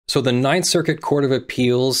So the Ninth Circuit Court of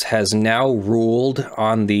Appeals has now ruled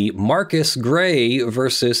on the Marcus Gray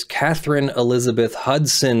versus Catherine Elizabeth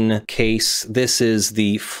Hudson case. This is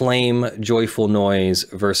the Flame Joyful Noise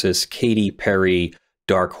versus Katy Perry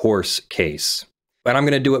Dark Horse case. And I'm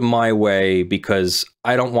going to do it my way because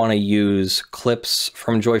I don't want to use clips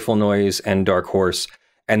from Joyful Noise and Dark Horse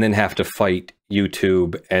and then have to fight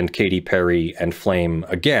YouTube and Katy Perry and Flame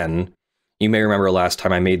again. You may remember last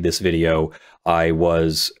time I made this video, I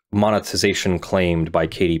was monetization claimed by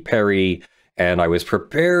Katy Perry, and I was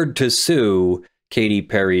prepared to sue Katy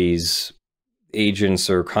Perry's agents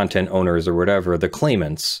or content owners or whatever, the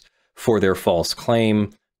claimants, for their false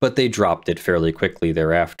claim, but they dropped it fairly quickly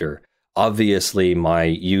thereafter. Obviously, my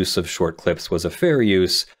use of short clips was a fair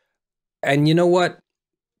use, and you know what?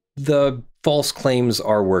 The false claims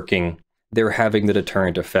are working. They're having the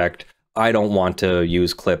deterrent effect. I don't want to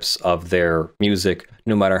use clips of their music,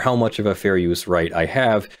 no matter how much of a fair use right I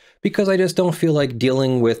have, because I just don't feel like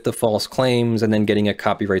dealing with the false claims and then getting a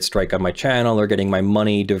copyright strike on my channel or getting my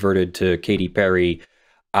money diverted to Katy Perry.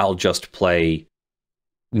 I'll just play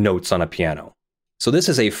notes on a piano. So this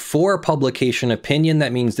is a 4-publication opinion.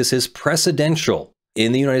 That means this is precedential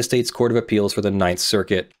in the United States Court of Appeals for the Ninth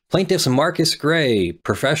Circuit. Plaintiffs Marcus Gray,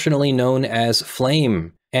 professionally known as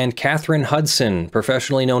Flame, and Catherine Hudson,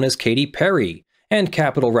 professionally known as Katy Perry, and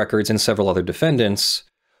Capitol Records and several other defendants,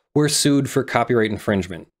 were sued for copyright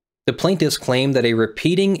infringement. The plaintiffs claim that a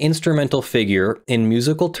repeating instrumental figure, in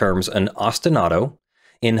musical terms an ostinato,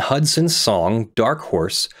 in Hudson's song Dark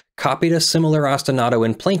Horse, copied a similar ostinato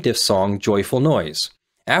in plaintiff's song Joyful Noise.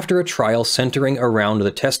 After a trial centering around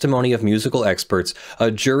the testimony of musical experts,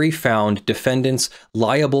 a jury found defendants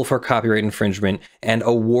liable for copyright infringement and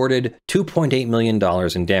awarded $2.8 million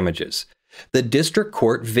in damages. The district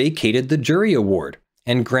court vacated the jury award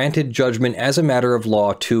and granted judgment as a matter of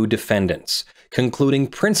law to defendants, concluding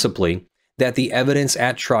principally that the evidence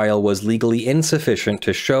at trial was legally insufficient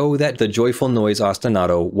to show that the Joyful Noise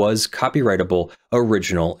ostinato was copyrightable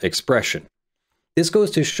original expression. This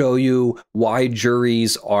goes to show you why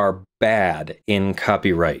juries are bad in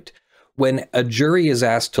copyright. When a jury is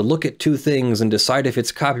asked to look at two things and decide if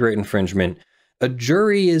it's copyright infringement, a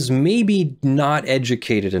jury is maybe not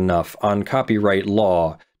educated enough on copyright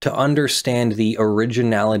law to understand the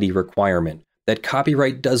originality requirement, that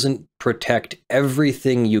copyright doesn't protect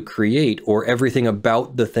everything you create or everything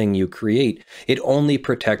about the thing you create. It only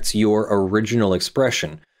protects your original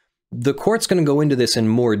expression. The court's going to go into this in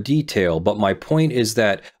more detail, but my point is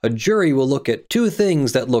that a jury will look at two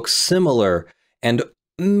things that look similar and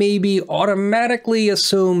maybe automatically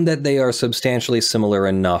assume that they are substantially similar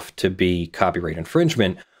enough to be copyright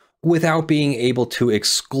infringement without being able to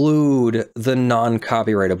exclude the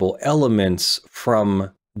non-copyrightable elements from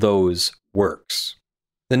those works.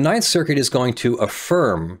 The Ninth Circuit is going to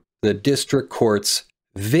affirm the district court's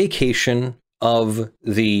vacation of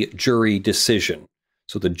the jury decision.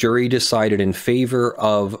 So the jury decided in favor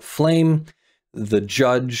of Flame. The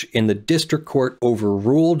judge in the district court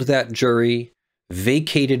overruled that jury,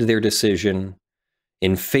 vacated their decision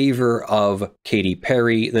in favor of Katy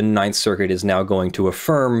Perry. The Ninth Circuit is now going to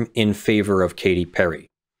affirm in favor of Katy Perry.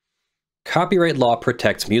 Copyright law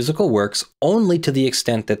protects musical works only to the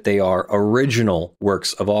extent that they are original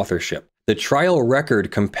works of authorship. The trial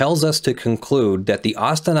record compels us to conclude that the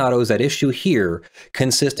ostinatos at issue here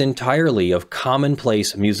consist entirely of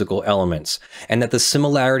commonplace musical elements, and that the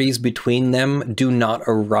similarities between them do not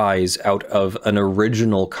arise out of an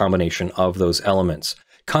original combination of those elements.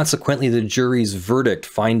 Consequently, the jury's verdict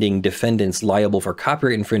finding defendants liable for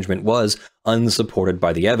copyright infringement was unsupported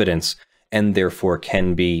by the evidence, and therefore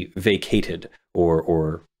can be vacated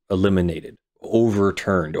or eliminated,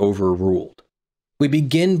 overturned, overruled. We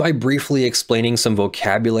begin by briefly explaining some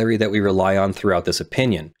vocabulary that we rely on throughout this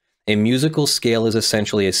opinion. A musical scale is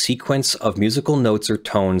essentially a sequence of musical notes or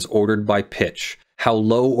tones ordered by pitch, how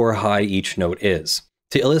low or high each note is.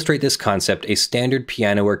 To illustrate this concept, a standard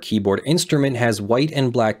piano or keyboard instrument has white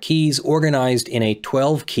and black keys organized in a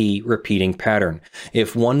 12-key repeating pattern.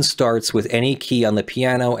 If one starts with any key on the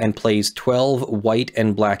piano and plays 12 white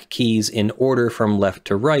and black keys in order from left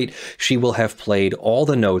to right, she will have played all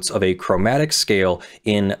the notes of a chromatic scale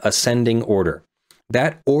in ascending order.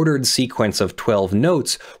 That ordered sequence of 12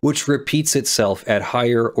 notes, which repeats itself at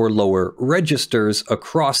higher or lower registers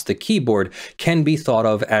across the keyboard, can be thought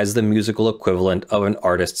of as the musical equivalent of an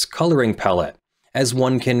artist's coloring palette, as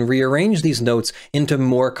one can rearrange these notes into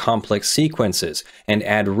more complex sequences and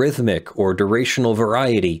add rhythmic or durational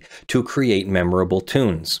variety to create memorable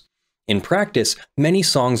tunes. In practice, many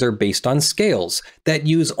songs are based on scales that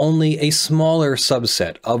use only a smaller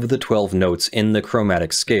subset of the 12 notes in the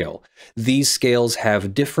chromatic scale. These scales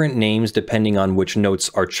have different names depending on which notes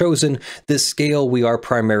are chosen. The scale we are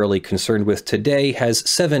primarily concerned with today has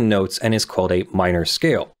 7 notes and is called a minor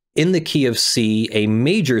scale. In the key of C, a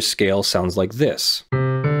major scale sounds like this.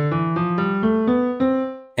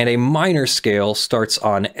 And a minor scale starts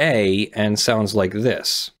on A and sounds like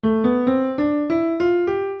this.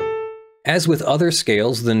 As with other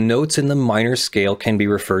scales, the notes in the minor scale can be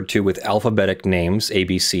referred to with alphabetic names, A,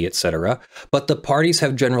 B, C, etc., but the parties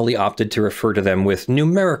have generally opted to refer to them with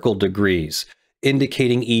numerical degrees,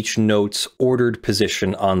 indicating each note's ordered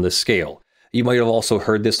position on the scale. You might have also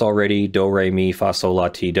heard this already. Do, re, mi, fa, sol, la,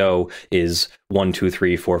 ti, do is 1, 2,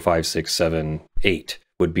 3, 4, 5, 6, 7, 8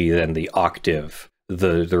 would be then the octave,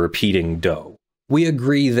 the repeating do. We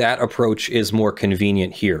agree that approach is more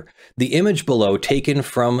convenient here. The image below, taken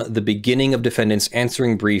from the beginning of defendant's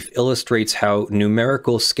answering brief, illustrates how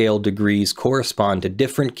numerical scale degrees correspond to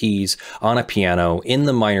different keys on a piano in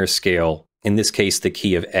the minor scale, in this case the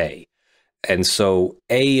key of A. And so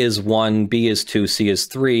A is 1, B is 2, C is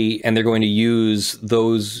 3, and they're going to use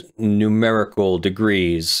those numerical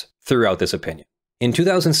degrees throughout this opinion. In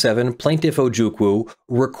 2007, Plaintiff Ojukwu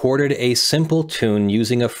recorded a simple tune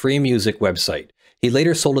using a free music website. He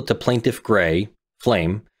later sold it to Plaintiff Gray,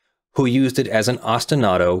 Flame, who used it as an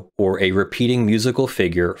ostinato, or a repeating musical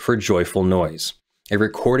figure, for Joyful Noise. A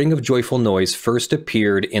recording of Joyful Noise first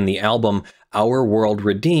appeared in the album Our World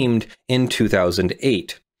Redeemed in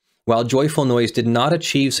 2008. While Joyful Noise did not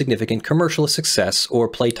achieve significant commercial success or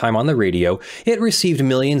playtime on the radio, it received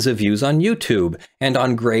millions of views on YouTube and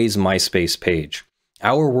on Gray's MySpace page.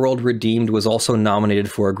 Our World Redeemed was also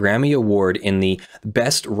nominated for a Grammy Award in the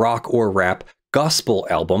Best Rock or Rap Gospel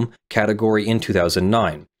Album category in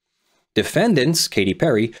 2009. Defendants, Katy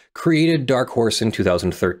Perry, created Dark Horse in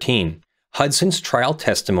 2013. Hudson's trial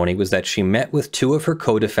testimony was that she met with 2 of her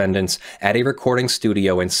co-defendants at a recording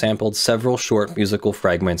studio and sampled several short musical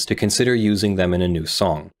fragments to consider using them in a new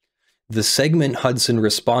song. The segment Hudson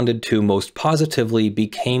responded to most positively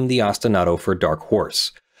became the ostinato for Dark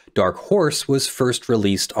Horse. Dark Horse was first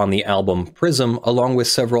released on the album Prism along with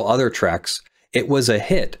several other tracks. It was a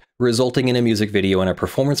hit, resulting in a music video and a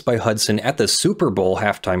performance by Hudson at the Super Bowl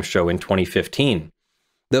halftime show in 2015.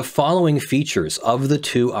 The following features of the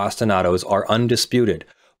 2 ostinatos are undisputed.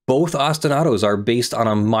 Both ostinatos are based on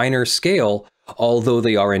a minor scale, although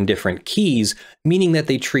they are in different keys, meaning that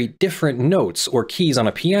they treat different notes or keys on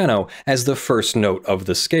a piano as the first note of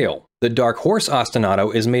the scale. The Dark Horse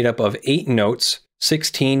ostinato is made up of 8 notes,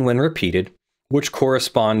 16 when repeated, which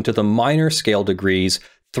correspond to the minor scale degrees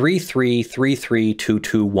 3, 3, 3, 3, 2,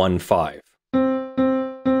 2, 1, 5.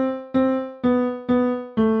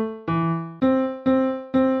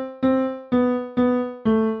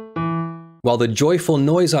 While the Joyful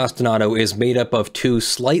Noise ostinato is made up of 2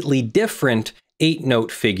 slightly different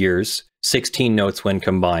 8-note figures, 16 notes when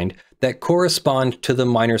combined, that correspond to the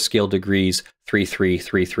minor scale degrees 3, 3,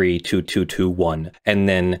 3, 3, 2, 2, 2, 1, and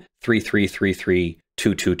then 3, 3, 3, 3,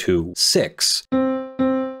 2, 2, 2, 6.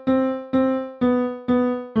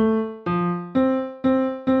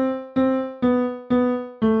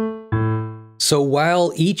 So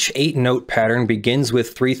while each 8-note pattern begins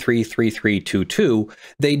with 3, 3, 3, 3, 2, 2,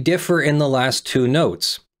 they differ in the last 2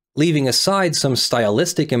 notes. Leaving aside some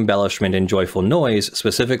stylistic embellishment in Joyful Noise,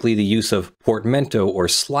 specifically the use of portmanteau or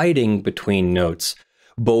sliding between notes,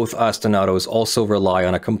 both ostinatos also rely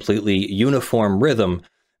on a completely uniform rhythm,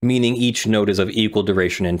 meaning each note is of equal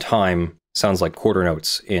duration and time. Sounds like quarter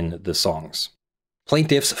notes in the songs.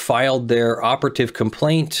 Plaintiffs filed their operative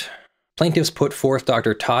complaint. Plaintiffs put forth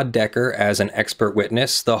Dr. Todd Decker as an expert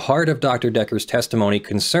witness. The heart of Dr. Decker's testimony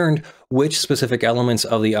concerned which specific elements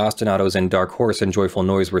of the ostinatos in Dark Horse and Joyful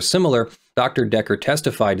Noise were similar. Dr. Decker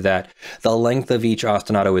testified that the length of each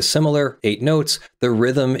ostinato is similar, 8 notes, the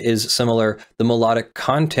rhythm is similar, the melodic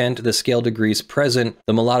content, the scale degrees present,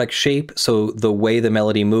 the melodic shape, so the way the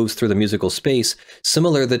melody moves through the musical space,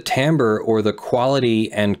 similar, the timbre or the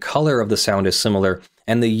quality and color of the sound is similar,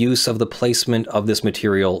 and the use of the placement of this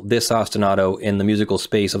material, this ostinato, in the musical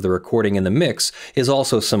space of the recording in the mix is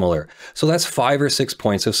also similar. So that's 5 or 6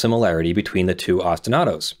 points of similarity between the 2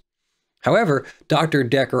 ostinatos. However, Dr.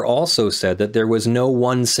 Decker also said that there was no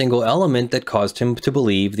one single element that caused him to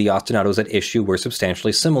believe the ostinatos at issue were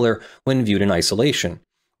substantially similar when viewed in isolation.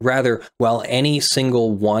 Rather, while any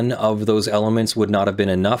single one of those elements would not have been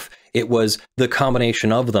enough, it was the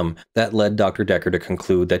combination of them that led Dr. Decker to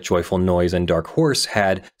conclude that Joyful Noise and Dark Horse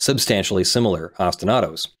had substantially similar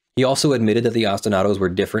ostinatos. He also admitted that the ostinatos were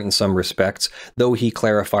different in some respects, though he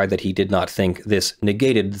clarified that he did not think this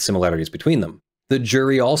negated the similarities between them. The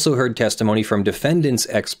jury also heard testimony from defendant's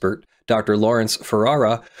expert, Dr. Lawrence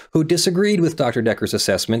Ferrara, who disagreed with Dr. Decker's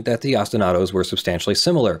assessment that the ostinatos were substantially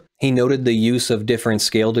similar. He noted the use of different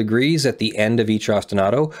scale degrees at the end of each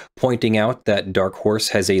ostinato, pointing out that Dark Horse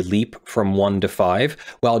has a leap from 1 to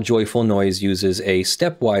 5, while Joyful Noise uses a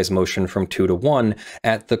stepwise motion from 2 to 1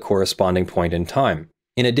 at the corresponding point in time.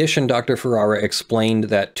 In addition, Dr. Ferrara explained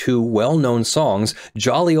that two well-known songs,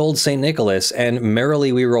 Jolly Old St. Nicholas and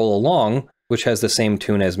Merrily We Roll Along, which has the same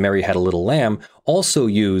tune as Mary Had a Little Lamb, also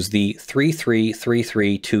use the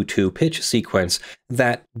 3-3-3-3-2-2 pitch sequence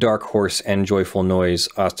that Dark Horse and Joyful Noise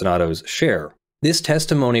ostinatos share. This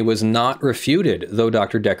testimony was not refuted, though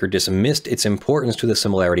Dr. Decker dismissed its importance to the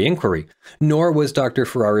similarity inquiry, nor was Dr.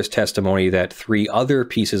 Ferrara's testimony that 3 other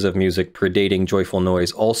pieces of music predating Joyful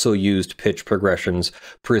Noise also used pitch progressions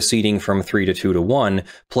proceeding from 3 to 2 to 1,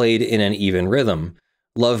 played in an even rhythm.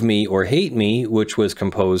 Love Me or Hate Me, which was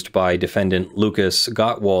composed by defendant Lucas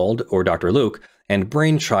Gottwald, or Dr. Luke, and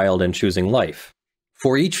Brainchild and Choosing Life.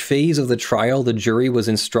 For each phase of the trial, the jury was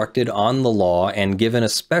instructed on the law and given a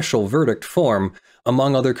special verdict form.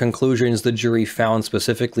 Among other conclusions, the jury found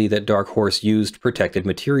specifically that Dark Horse used protected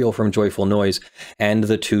material from Joyful Noise, and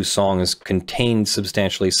the two songs contained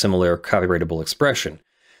substantially similar copyrightable expression.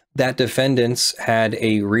 That defendants had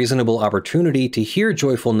a reasonable opportunity to hear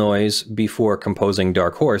Joyful Noise before composing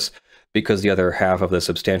Dark Horse, because the other half of the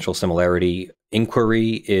substantial similarity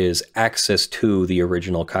inquiry is access to the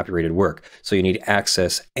original copyrighted work. So you need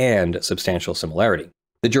access and substantial similarity.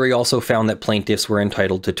 The jury also found that plaintiffs were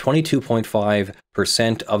entitled to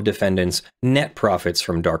 22.5% of defendants' net profits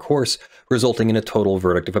from Dark Horse, resulting in a total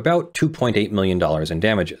verdict of about $2.8 million in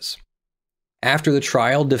damages. After the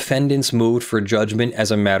trial, defendants moved for judgment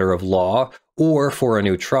as a matter of law or for a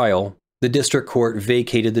new trial. The district court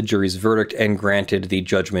vacated the jury's verdict and granted the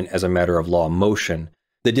judgment as a matter of law motion.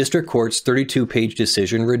 The district court's 32-page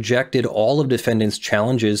decision rejected all of defendants'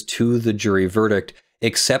 challenges to the jury verdict,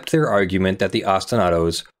 except their argument that the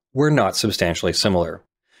ostinatos were not substantially similar.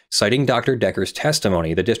 Citing Dr. Decker's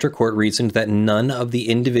testimony, the district court reasoned that none of the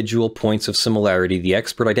individual points of similarity the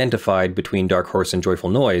expert identified between Dark Horse and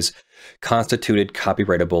Joyful Noise constituted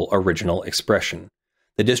copyrightable original expression.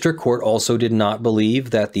 The district court also did not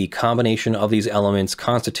believe that the combination of these elements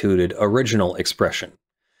constituted original expression.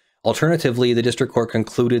 Alternatively, the district court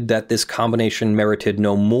concluded that this combination merited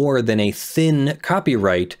no more than a thin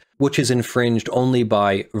copyright, which is infringed only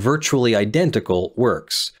by virtually identical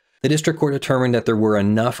works. The district court determined that there were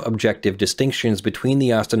enough objective distinctions between the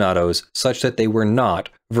ostinatos such that they were not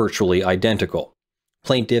virtually identical.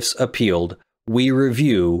 Plaintiffs appealed. We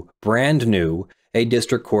review, brand new, a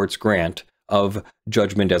district court's grant of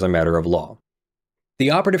judgment as a matter of law.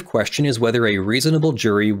 The operative question is whether a reasonable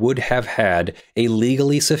jury would have had a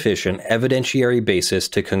legally sufficient evidentiary basis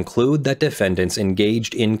to conclude that defendants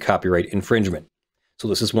engaged in copyright infringement. So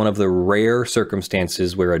this is one of the rare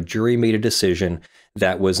circumstances where a jury made a decision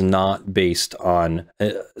that was not based on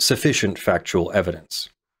sufficient factual evidence.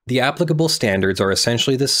 The applicable standards are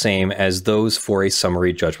essentially the same as those for a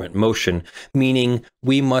summary judgment motion, meaning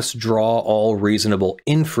we must draw all reasonable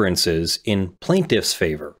inferences in plaintiff's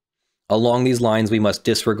favor. Along these lines, we must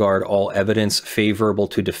disregard all evidence favorable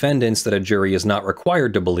to defendants that a jury is not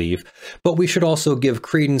required to believe, but we should also give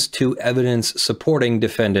credence to evidence supporting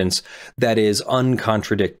defendants that is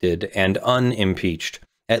uncontradicted and unimpeached,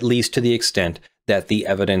 at least to the extent that the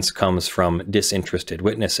evidence comes from disinterested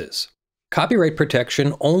witnesses. Copyright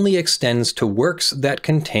protection only extends to works that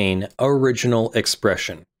contain original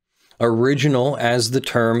expression. Original, as the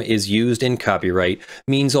term is used in copyright,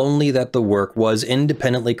 means only that the work was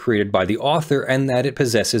independently created by the author and that it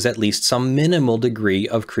possesses at least some minimal degree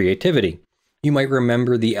of creativity. You might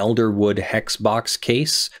remember the Elderwood Hexbox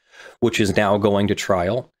case, which is now going to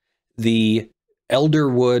trial. The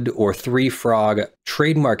Elderwood or Three Frog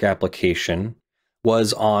trademark application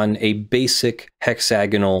was on a basic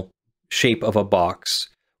hexagonal shape of a box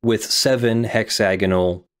with 7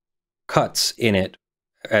 hexagonal cuts in it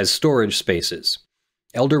as storage spaces.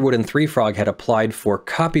 Elderwood and Three Frog had applied for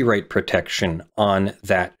copyright protection on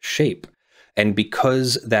that shape. And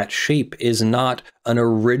because that shape is not an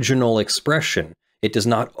original expression, it does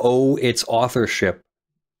not owe its authorship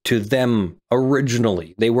to them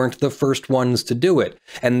originally. They weren't the first ones to do it,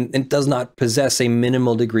 and it does not possess a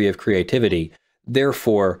minimal degree of creativity.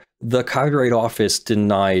 Therefore, the Copyright Office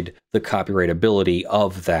denied the copyrightability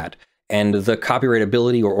of that, and the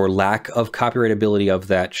copyrightability or lack of copyrightability of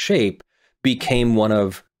that shape became one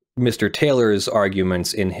of Mr. Taylor's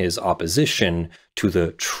arguments in his opposition to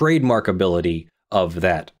the trademarkability of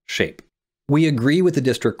that shape. We agree with the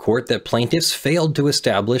district court that plaintiffs failed to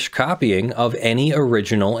establish copying of any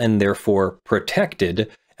original and therefore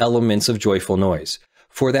protected elements of Joyful Noise.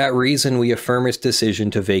 For that reason, we affirm its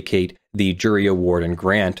decision to vacate the jury award and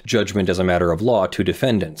grant judgment as a matter of law to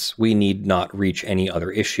defendants. We need not reach any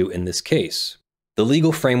other issue in this case. The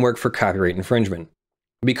legal framework for copyright infringement.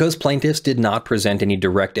 Because plaintiffs did not present any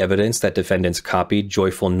direct evidence that defendants copied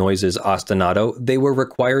Joyful Noise's Ostinato, they were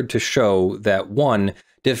required to show that 1.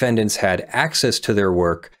 Defendants had access to their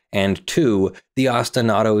work, and 2. The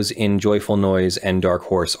Ostinatos in Joyful Noise and Dark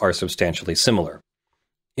Horse are substantially similar.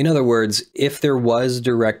 In other words, if there was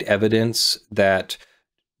direct evidence that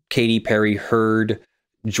Katy Perry heard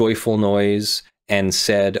Joyful Noise and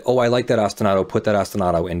said, oh, I like that Ostinato, put that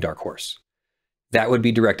Ostinato in Dark Horse. That would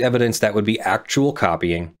be direct evidence, that would be actual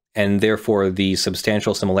copying, and therefore the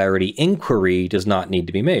substantial similarity inquiry does not need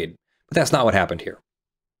to be made. But that's not what happened here.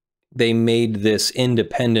 They made this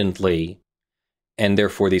independently, and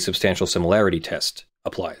therefore the substantial similarity test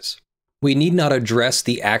applies. We need not address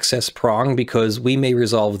the access prong because we may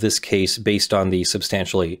resolve this case based on the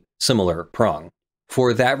substantially similar prong.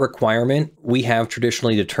 For that requirement, we have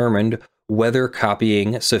traditionally determined whether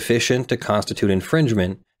copying sufficient to constitute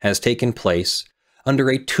infringement has taken place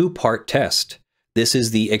under a two-part test. This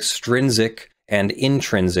is the extrinsic and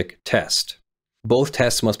intrinsic test. Both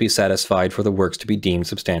tests must be satisfied for the works to be deemed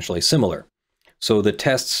substantially similar. So the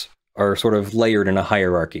tests are sort of layered in a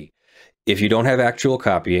hierarchy. If you don't have actual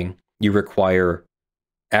copying, you require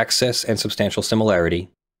access and substantial similarity.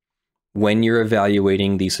 When you're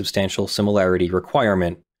evaluating the substantial similarity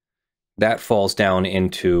requirement, that falls down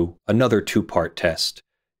into another two-part test,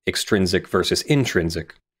 extrinsic versus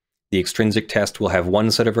intrinsic. The extrinsic test will have one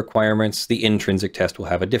set of requirements, the intrinsic test will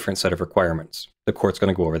have a different set of requirements. The court's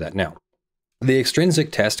going to go over that now. The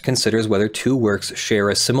extrinsic test considers whether two works share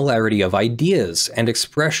a similarity of ideas and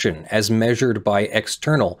expression as measured by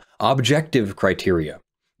external, objective criteria.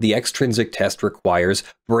 The extrinsic test requires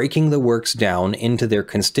breaking the works down into their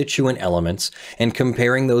constituent elements and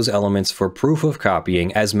comparing those elements for proof of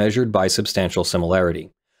copying as measured by substantial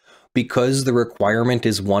similarity. Because the requirement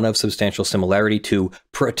is one of substantial similarity to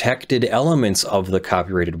protected elements of the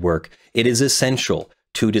copyrighted work, it is essential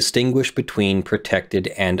to distinguish between protected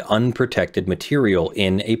and unprotected material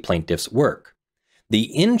in a plaintiff's work.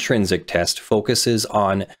 The intrinsic test focuses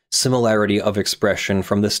on similarity of expression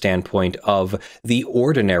from the standpoint of the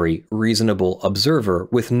ordinary reasonable observer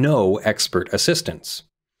with no expert assistance.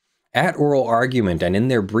 At oral argument and in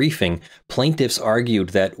their briefing, plaintiffs argued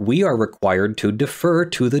that we are required to defer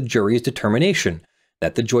to the jury's determination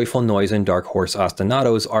that the Joyful Noise and Dark Horse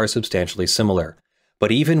ostinatos are substantially similar.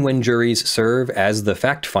 But even when juries serve as the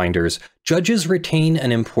fact finders, judges retain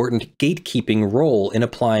an important gatekeeping role in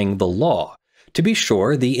applying the law. To be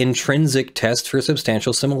sure, the intrinsic test for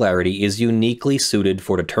substantial similarity is uniquely suited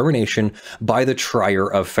for determination by the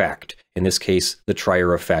trier of fact. In this case, the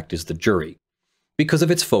trier of fact is the jury, because of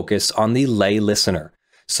its focus on the lay listener.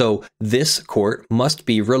 So this court must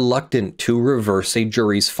be reluctant to reverse a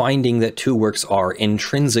jury's finding that two works are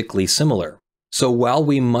intrinsically similar. So while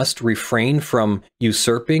we must refrain from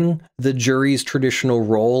usurping the jury's traditional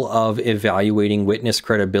role of evaluating witness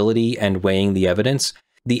credibility and weighing the evidence,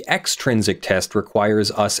 the extrinsic test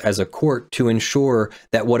requires us as a court to ensure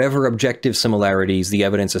that whatever objective similarities the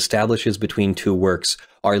evidence establishes between two works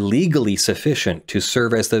are legally sufficient to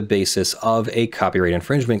serve as the basis of a copyright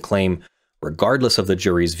infringement claim, regardless of the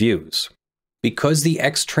jury's views. Because the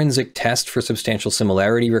extrinsic test for substantial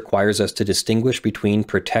similarity requires us to distinguish between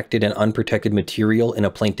protected and unprotected material in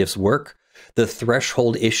a plaintiff's work, the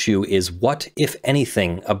threshold issue is what, if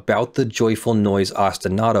anything, about the Joyful Noise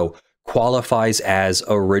ostinato qualifies as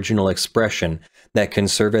original expression that can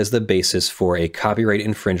serve as the basis for a copyright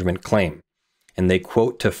infringement claim. And they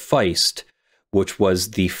quote to Feist, which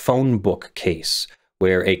was the phone book case,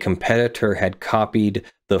 where a competitor had copied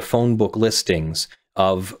the phone book listings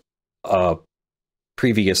of a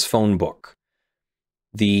previous phone book.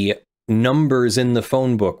 The numbers in the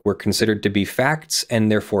phone book were considered to be facts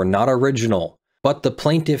and therefore not original, but the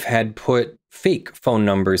plaintiff had put fake phone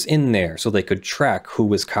numbers in there so they could track who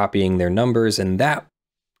was copying their numbers, and that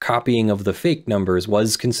copying of the fake numbers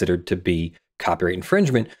was considered to be copyright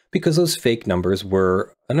infringement because those fake numbers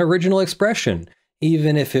were an original expression,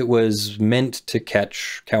 even if it was meant to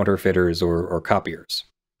catch counterfeiters or copiers.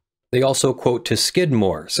 They also quote to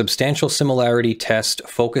Skidmore, substantial similarity test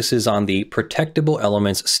focuses on the protectable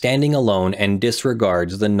elements standing alone and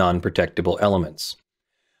disregards the non-protectable elements.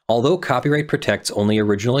 Although copyright protects only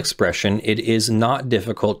original expression, it is not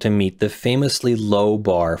difficult to meet the famously low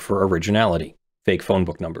bar for originality, fake phone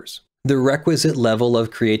book numbers. The requisite level of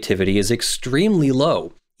creativity is extremely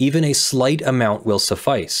low. Even a slight amount will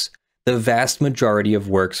suffice. The vast majority of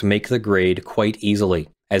works make the grade quite easily,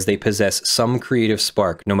 as they possess some creative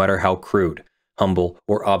spark, no matter how crude, humble,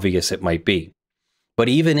 or obvious it might be. But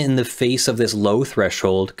even in the face of this low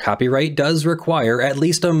threshold, copyright does require at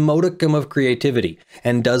least a modicum of creativity,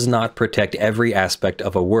 and does not protect every aspect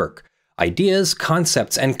of a work. Ideas,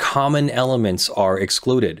 concepts, and common elements are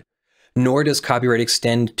excluded. Nor does copyright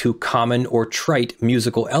extend to common or trite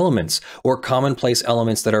musical elements, or commonplace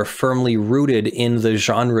elements that are firmly rooted in the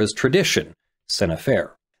genre's tradition. Saine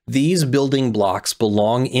affaire. These building blocks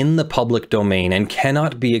belong in the public domain and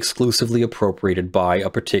cannot be exclusively appropriated by a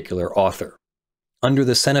particular author. Under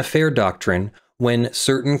the saine affaire doctrine, when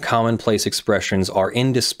certain commonplace expressions are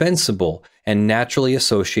indispensable and naturally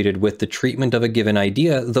associated with the treatment of a given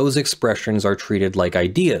idea, those expressions are treated like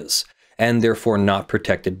ideas, and therefore not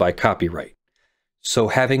protected by copyright. So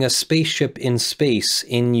having a spaceship in space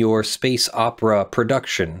in your space opera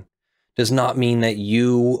production does not mean that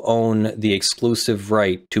you own the exclusive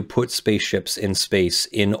right to put spaceships in space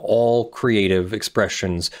in all creative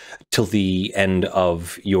expressions till the end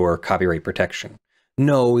of your copyright protection.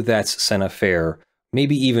 No, that's saine affaire,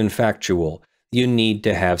 maybe even factual. You need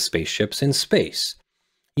to have spaceships in space.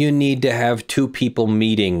 You need to have two people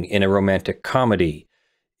meeting in a romantic comedy.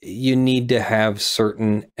 You need to have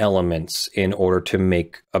certain elements in order to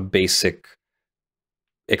make a basic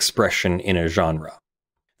expression in a genre.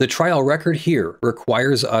 The trial record here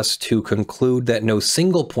requires us to conclude that no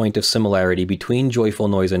single point of similarity between Joyful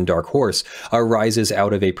Noise and Dark Horse arises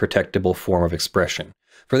out of a protectable form of expression.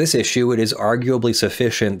 For this issue, it is arguably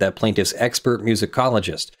sufficient that plaintiff's expert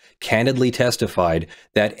musicologist candidly testified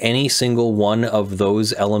that any single one of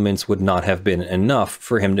those elements would not have been enough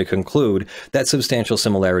for him to conclude that substantial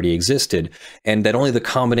similarity existed, and that only the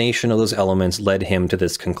combination of those elements led him to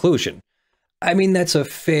this conclusion. I mean, that's a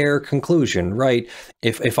fair conclusion, right?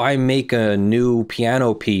 If I make a new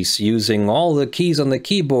piano piece using all the keys on the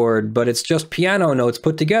keyboard, but it's just piano notes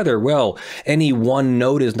put together, well, any one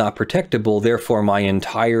note is not protectable, therefore my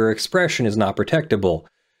entire expression is not protectable.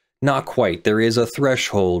 Not quite. There is a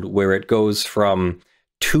threshold where it goes from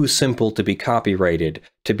too simple to be copyrighted,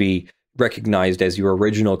 to be recognized as your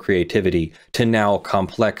original creativity, to now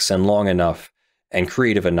complex and long enough and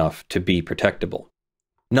creative enough to be protectable.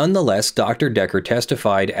 Nonetheless, Dr. Decker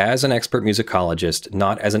testified as an expert musicologist,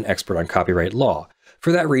 not as an expert on copyright law.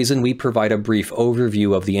 For that reason, we provide a brief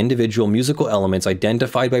overview of the individual musical elements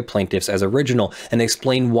identified by plaintiffs as original and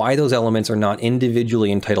explain why those elements are not individually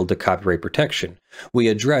entitled to copyright protection. We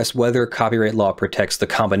address whether copyright law protects the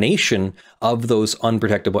combination of those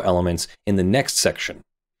unprotectable elements in the next section.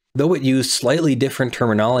 Though it used slightly different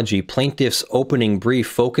terminology, plaintiff's opening brief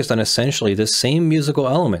focused on essentially the same musical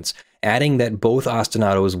elements, adding that both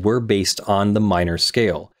ostinatos were based on the minor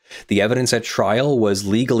scale. The evidence at trial was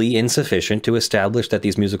legally insufficient to establish that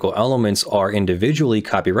these musical elements are individually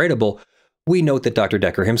copyrightable. We note that Dr.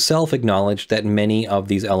 Decker himself acknowledged that many of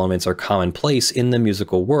these elements are commonplace in the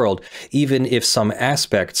musical world, even if some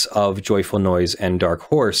aspects of Joyful Noise and Dark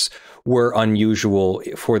Horse were unusual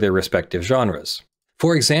for their respective genres.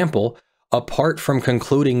 For example, apart from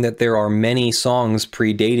concluding that there are many songs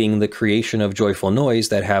predating the creation of Joyful Noise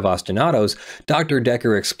that have ostinatos, Dr.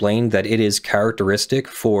 Decker explained that it is characteristic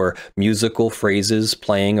for musical phrases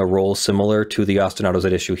playing a role similar to the ostinatos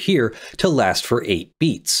at issue here to last for 8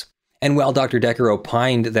 beats. And while Dr. Decker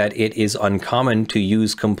opined that it is uncommon to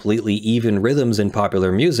use completely even rhythms in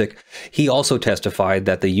popular music, he also testified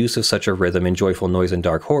that the use of such a rhythm in Joyful Noise and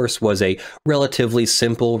Dark Horse was a relatively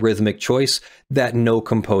simple rhythmic choice that no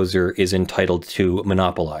composer is entitled to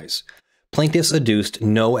monopolize. Plaintiffs adduced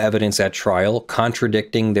no evidence at trial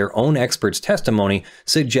contradicting their own expert's testimony,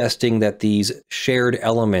 suggesting that these shared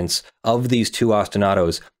elements of these two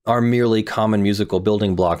ostinatos are merely common musical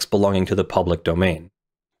building blocks belonging to the public domain.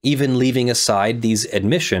 Even leaving aside these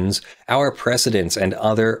admissions, our precedents and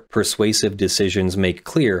other persuasive decisions make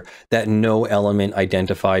clear that no element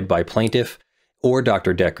identified by plaintiff or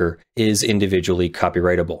Dr. Decker is individually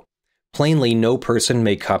copyrightable. Plainly, no person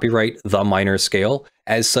may copyright the minor scale,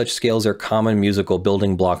 as such scales are common musical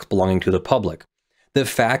building blocks belonging to the public. The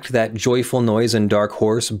fact that Joyful Noise and Dark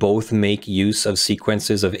Horse both make use of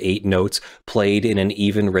sequences of 8 notes played in an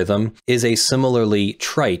even rhythm is a similarly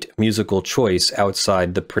trite musical choice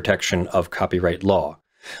outside the protection of copyright law.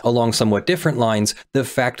 Along somewhat different lines, the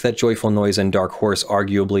fact that Joyful Noise and Dark Horse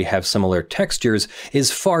arguably have similar textures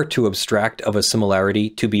is far too abstract of a similarity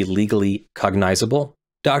to be legally cognizable.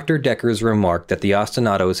 Dr. Decker's remark that the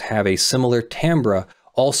ostinatos have a similar timbre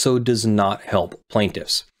also does not help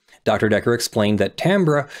plaintiffs. Dr. Decker explained that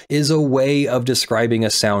timbre is a way of describing a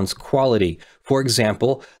sound's quality. For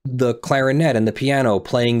example, the clarinet and the piano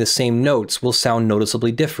playing the same notes will sound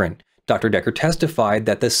noticeably different. Dr. Decker testified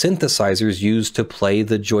that the synthesizers used to play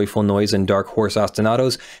the joyful noise and dark horse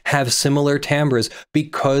ostinatos have similar timbres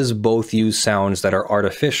because both use sounds that are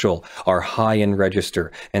artificial, are high in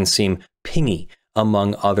register, and seem pingy,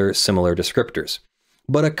 among other similar descriptors.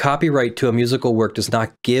 But a copyright to a musical work does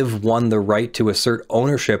not give one the right to assert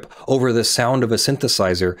ownership over the sound of a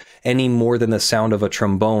synthesizer any more than the sound of a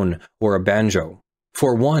trombone or a banjo.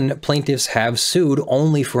 For one, plaintiffs have sued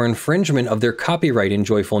only for infringement of their copyright in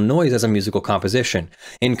joyful noise as a musical composition.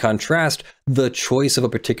 In contrast, the choice of a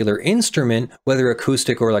particular instrument, whether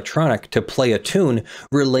acoustic or electronic, to play a tune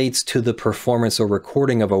relates to the performance or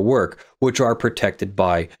recording of a work, which are protected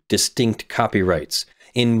by distinct copyrights.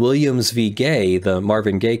 In Williams v. Gaye, the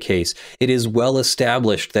Marvin Gaye case, it is well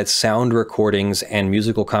established that sound recordings and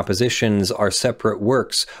musical compositions are separate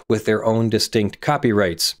works with their own distinct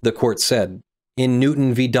copyrights, the court said. In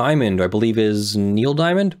Newton v. Diamond, I believe is Neil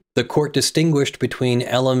Diamond, the court distinguished between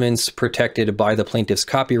elements protected by the plaintiff's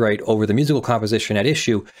copyright over the musical composition at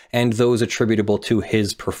issue and those attributable to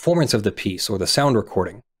his performance of the piece or the sound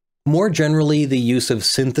recording. More generally, the use of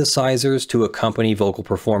synthesizers to accompany vocal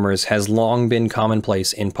performers has long been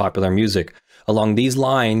commonplace in popular music. Along these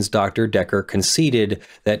lines, Dr. Decker conceded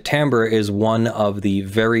that timbre is one of the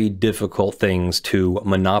very difficult things to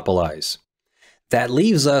monopolize. That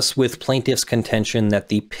leaves us with plaintiff's contention that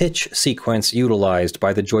the pitch sequence utilized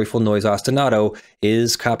by the joyful noise ostinato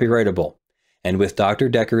is copyrightable, and with Dr.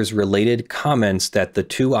 Decker's related comments that the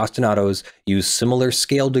two ostinatos use similar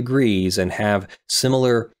scale degrees and have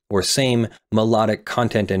similar or same melodic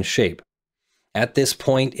content and shape. At this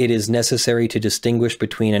point, it is necessary to distinguish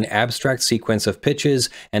between an abstract sequence of pitches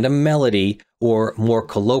and a melody, or more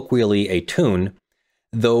colloquially, a tune.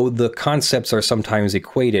 Though the concepts are sometimes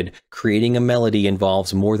equated, creating a melody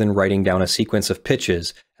involves more than writing down a sequence of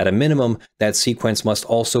pitches. At a minimum, that sequence must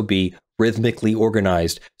also be rhythmically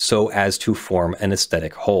organized so as to form an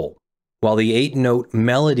aesthetic whole. While the 8-note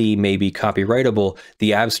melody may be copyrightable,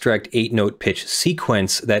 the abstract 8-note pitch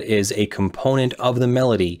sequence that is a component of the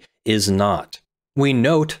melody is not. We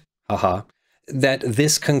note, that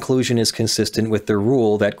this conclusion is consistent with the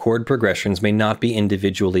rule that chord progressions may not be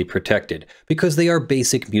individually protected, because they are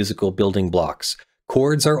basic musical building blocks.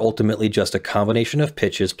 Chords are ultimately just a combination of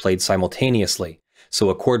pitches played simultaneously, so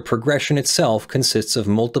a chord progression itself consists of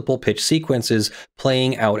multiple pitch sequences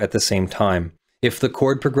playing out at the same time. If the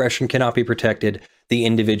chord progression cannot be protected, the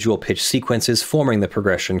individual pitch sequences forming the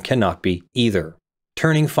progression cannot be either.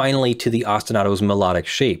 Turning finally to the ostinato's melodic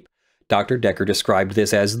shape, Dr. Decker described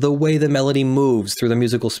this as the way the melody moves through the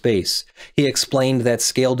musical space. He explained that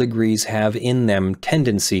scale degrees have in them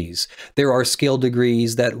tendencies. There are scale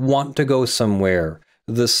degrees that want to go somewhere,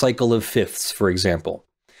 the cycle of fifths, for example,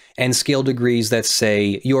 and scale degrees that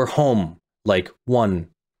say, you're home, like 1.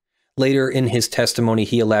 Later in his testimony,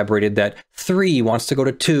 he elaborated that 3 wants to go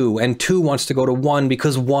to 2, and 2 wants to go to 1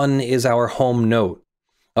 because 1 is our home note.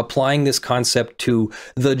 Applying this concept to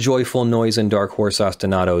the joyful noise and dark horse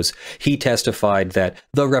ostinatos, he testified that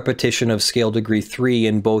the repetition of scale degree 3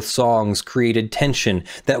 in both songs created tension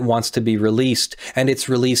that wants to be released, and it's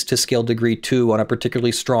released to scale degree 2 on a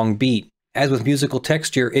particularly strong beat. As with musical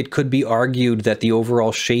texture, it could be argued that the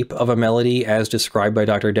overall shape of a melody, as described by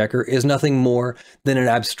Dr. Decker, is nothing more than an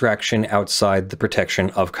abstraction outside the protection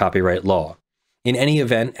of copyright law. In any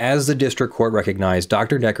event, as the district court recognized,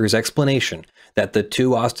 Dr. Decker's explanation that the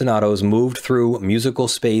two ostinatos moved through musical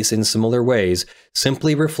space in similar ways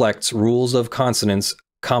simply reflects rules of consonance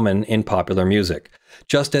common in popular music.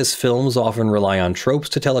 Just as films often rely on tropes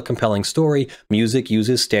to tell a compelling story, music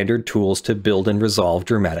uses standard tools to build and resolve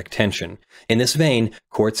dramatic tension. In this vein,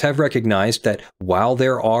 courts have recognized that while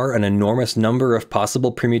there are an enormous number of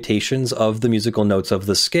possible permutations of the musical notes of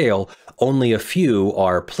the scale, only a few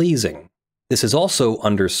are pleasing. This is also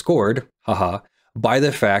underscored, by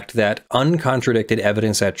the fact that uncontradicted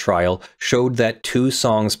evidence at trial showed that two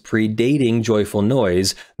songs predating Joyful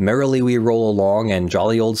Noise, Merrily We Roll Along and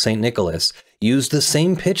Jolly Old St. Nicholas, used the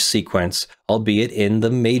same pitch sequence, albeit in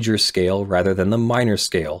the major scale rather than the minor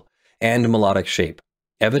scale, and melodic shape.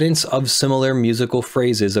 Evidence of similar musical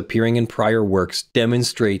phrases appearing in prior works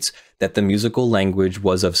demonstrates that the musical language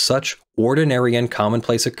was of such ordinary and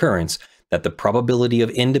commonplace occurrence that the probability of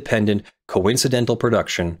independent, coincidental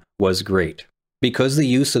production was great. Because the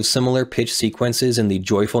use of similar pitch sequences in the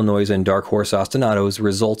Joyful Noise and Dark Horse ostinatos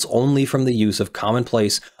results only from the use of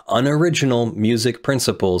commonplace, unoriginal music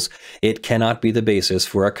principles, it cannot be the basis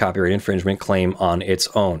for a copyright infringement claim on its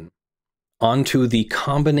own. On to the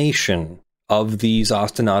combination of these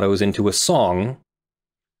ostinatos into a song,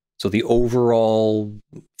 so the overall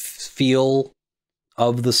feel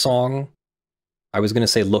of the song, I was going to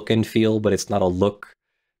say look and feel, but it's not a look,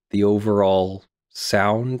 the overall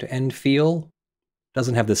sound and feel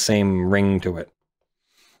doesn't have the same ring to it.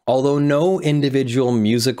 Although no individual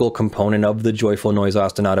musical component of the joyful noise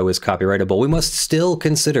ostinato is copyrightable, we must still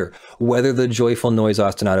consider whether the joyful noise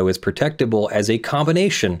ostinato is protectable as a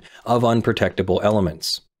combination of unprotectable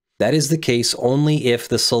elements. That is the case only if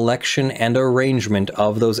the selection and arrangement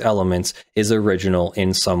of those elements is original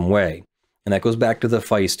in some way. And that goes back to the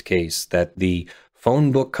Feist case, that the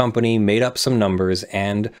phone book company made up some numbers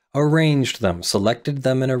and arranged them, selected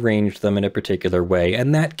them and arranged them in a particular way,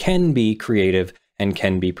 and that can be creative and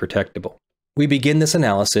can be protectable. We begin this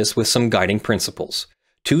analysis with some guiding principles.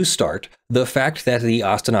 To start, the fact that the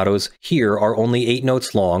ostinatos here are only 8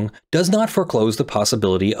 notes long does not foreclose the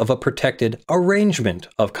possibility of a protected arrangement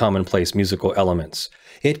of commonplace musical elements.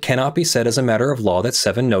 It cannot be said as a matter of law that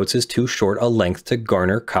 7 notes is too short a length to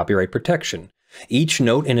garner copyright protection. Each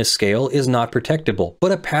note in a scale is not protectable,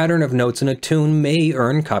 but a pattern of notes in a tune may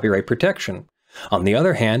earn copyright protection. On the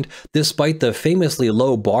other hand, despite the famously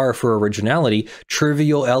low bar for originality,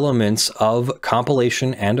 trivial elements of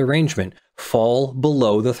compilation and arrangement fall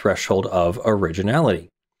below the threshold of originality.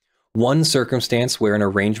 One circumstance where an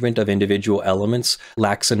arrangement of individual elements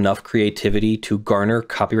lacks enough creativity to garner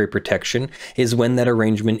copyright protection is when that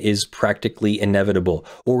arrangement is practically inevitable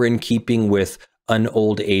or in keeping with an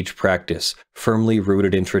old age practice, firmly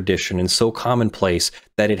rooted in tradition and so commonplace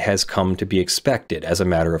that it has come to be expected as a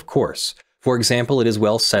matter of course. For example, it is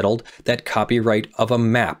well settled that copyright of a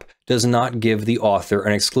map does not give the author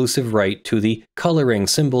an exclusive right to the coloring,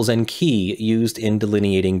 symbols, and key used in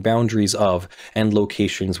delineating boundaries of and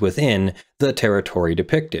locations within the territory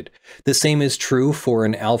depicted. The same is true for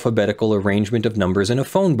an alphabetical arrangement of numbers in a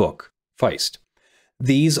phone book, Feist.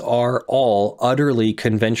 These are all utterly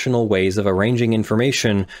conventional ways of arranging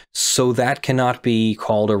information, so that cannot be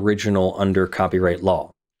called original under copyright law.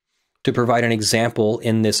 To provide an example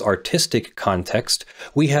in this artistic context,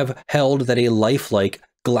 we have held that a lifelike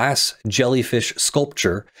glass jellyfish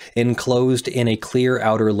sculpture enclosed in a clear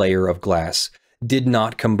outer layer of glass did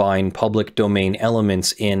not combine public domain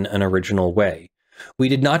elements in an original way. We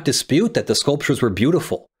did not dispute that the sculptures were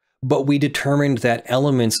beautiful, but we determined that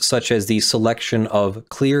elements such as the selection of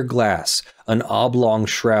clear glass, an oblong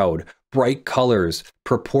shroud, bright colors,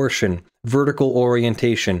 proportion, vertical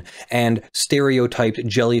orientation, and stereotyped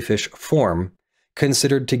jellyfish form,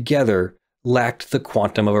 considered together, lacked the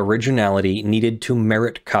quantum of originality needed to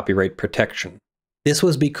merit copyright protection. This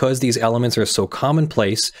was because these elements are so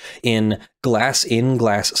commonplace in glass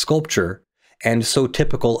sculpture and so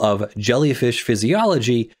typical of jellyfish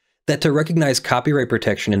physiology that to recognize copyright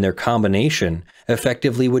protection in their combination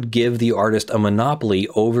effectively would give the artist a monopoly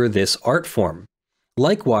over this art form.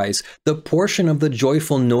 Likewise, the portion of the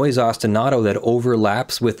joyful noise ostinato that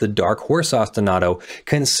overlaps with the dark horse ostinato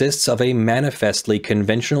consists of a manifestly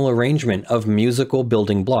conventional arrangement of musical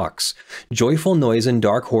building blocks. Joyful noise and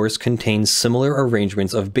dark horse contain similar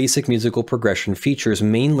arrangements of basic musical progression features,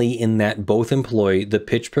 mainly in that both employ the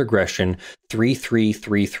pitch progression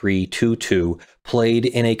 3-3-3-3-2-2 played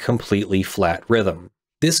in a completely flat rhythm.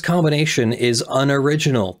 This combination is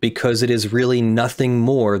unoriginal because it is really nothing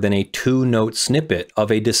more than a 2-note snippet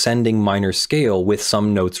of a descending minor scale with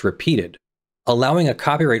some notes repeated. Allowing a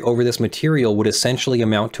copyright over this material would essentially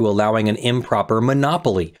amount to allowing an improper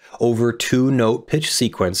monopoly over 2-note pitch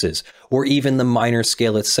sequences, or even the minor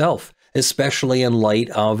scale itself, especially in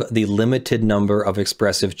light of the limited number of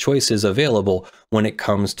expressive choices available when it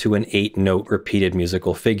comes to an 8-note repeated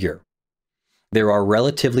musical figure. There are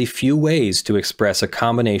relatively few ways to express a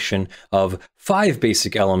combination of 5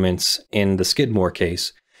 basic elements, in the Skidmore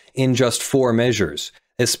case, in just 4 measures,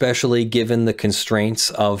 especially given the constraints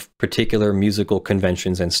of particular musical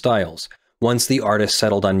conventions and styles. Once the artist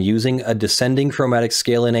settled on using a descending chromatic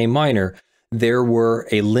scale in A minor, there were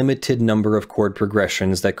a limited number of chord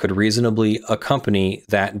progressions that could reasonably accompany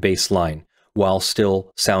that bass line, while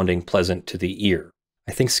still sounding pleasant to the ear.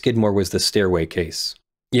 I think Skidmore was the Stairway case.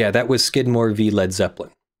 Yeah, that was Skidmore v. Led Zeppelin.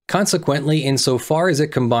 Consequently, insofar as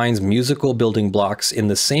it combines musical building blocks in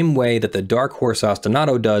the same way that the Dark Horse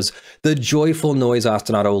ostinato does, the Joyful Noise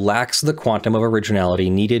ostinato lacks the quantum of originality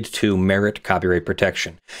needed to merit copyright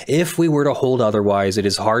protection. If we were to hold otherwise, it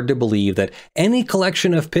is hard to believe that any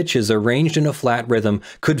collection of pitches arranged in a flat rhythm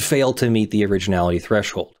could fail to meet the originality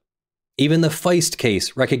threshold. Even the Feist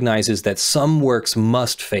case recognizes that some works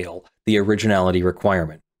must fail the originality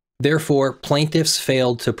requirement. Therefore, plaintiffs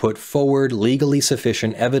failed to put forward legally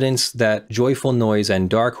sufficient evidence that Joyful Noise and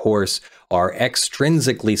Dark Horse are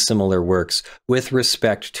extrinsically similar works with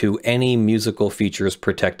respect to any musical features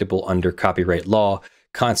protectable under copyright law.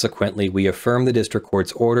 Consequently, we affirm the district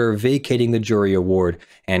court's order vacating the jury award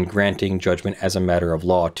and granting judgment as a matter of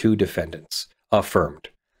law to defendants. Affirmed.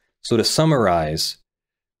 So to summarize,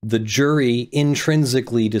 the jury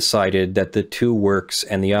intrinsically decided that the two works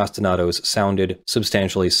and the ostinatos sounded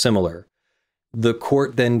substantially similar. The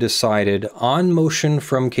court then decided, on motion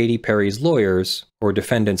from Katy Perry's lawyers, or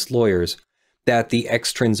defendants' lawyers, that the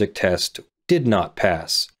extrinsic test did not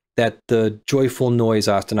pass, that the Joyful Noise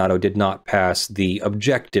ostinato did not pass the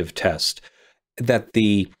objective test, that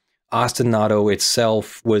the ostinato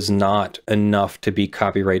itself was not enough to be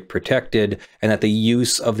copyright protected, and that the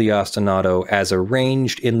use of the ostinato as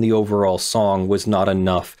arranged in the overall song was not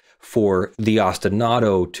enough for the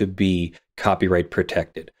ostinato to be copyright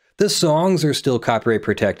protected. The songs are still copyright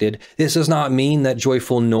protected. This does not mean that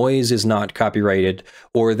Joyful Noise is not copyrighted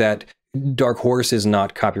or that Dark Horse is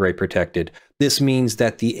not copyright protected. This means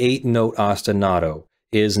that the 8-note ostinato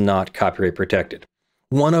is not copyright protected.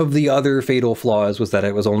 One of the other fatal flaws was that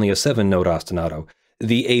it was only a 7-note ostinato.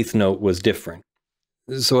 The 8th note was different,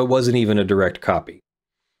 so it wasn't even a direct copy.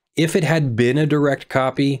 If it had been a direct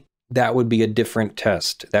copy, that would be a different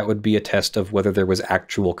test. That would be a test of whether there was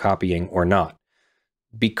actual copying or not.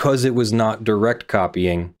 Because it was not direct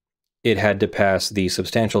copying, it had to pass the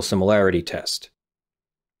substantial similarity test.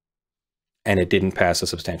 And it didn't pass a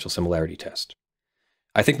substantial similarity test.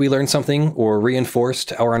 I think we learned something or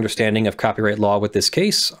reinforced our understanding of copyright law with this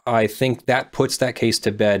case. I think that puts that case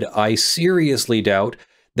to bed. I seriously doubt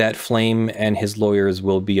that Flame and his lawyers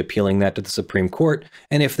will be appealing that to the Supreme Court,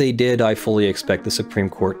 and if they did, I fully expect the Supreme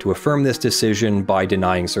Court to affirm this decision by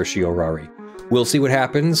denying certiorari. We'll see what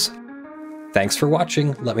happens. Thanks for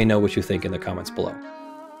watching. Let me know what you think in the comments below.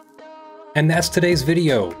 And that's today's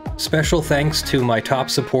video. Special thanks to my top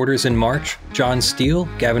supporters in March: John Steele,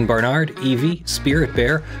 Gavin Barnard, Eevi, Spirit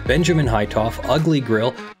Bear, Benjamin Hitov, Ugly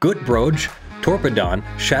Grill, Gutbrodj, Torpedan,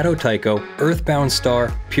 ShadowTycho, Earthbound Star,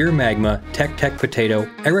 PureMagma, TechTechPotato,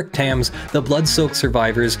 Eric Tams, The Blood-Soaked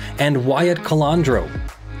Survivors, and Wyatt Calandro.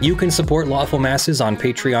 You can support Lawful Masses on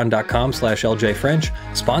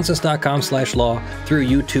patreon.com/ljfrench, sponsors.com/law, through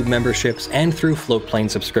YouTube memberships, and through Floatplane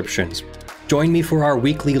subscriptions. Join me for our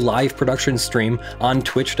weekly live production stream on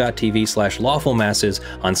twitch.tv/lawfulmasses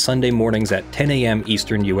on Sunday mornings at 10 a.m.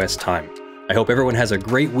 Eastern US time. I hope everyone has a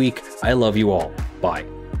great week. I love you all. Bye.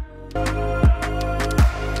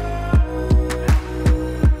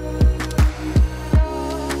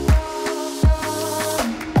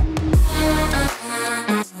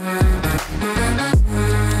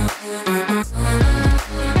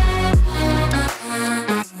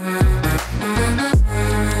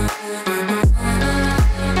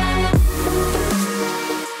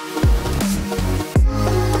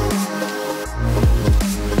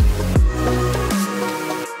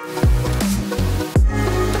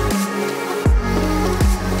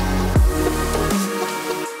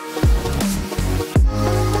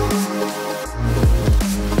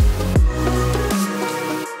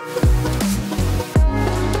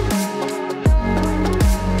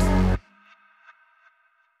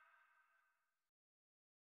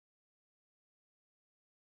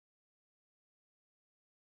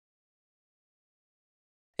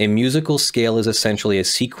 A musical scale is essentially a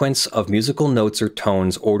sequence of musical notes or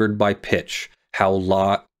tones ordered by pitch. How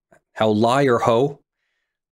la or ho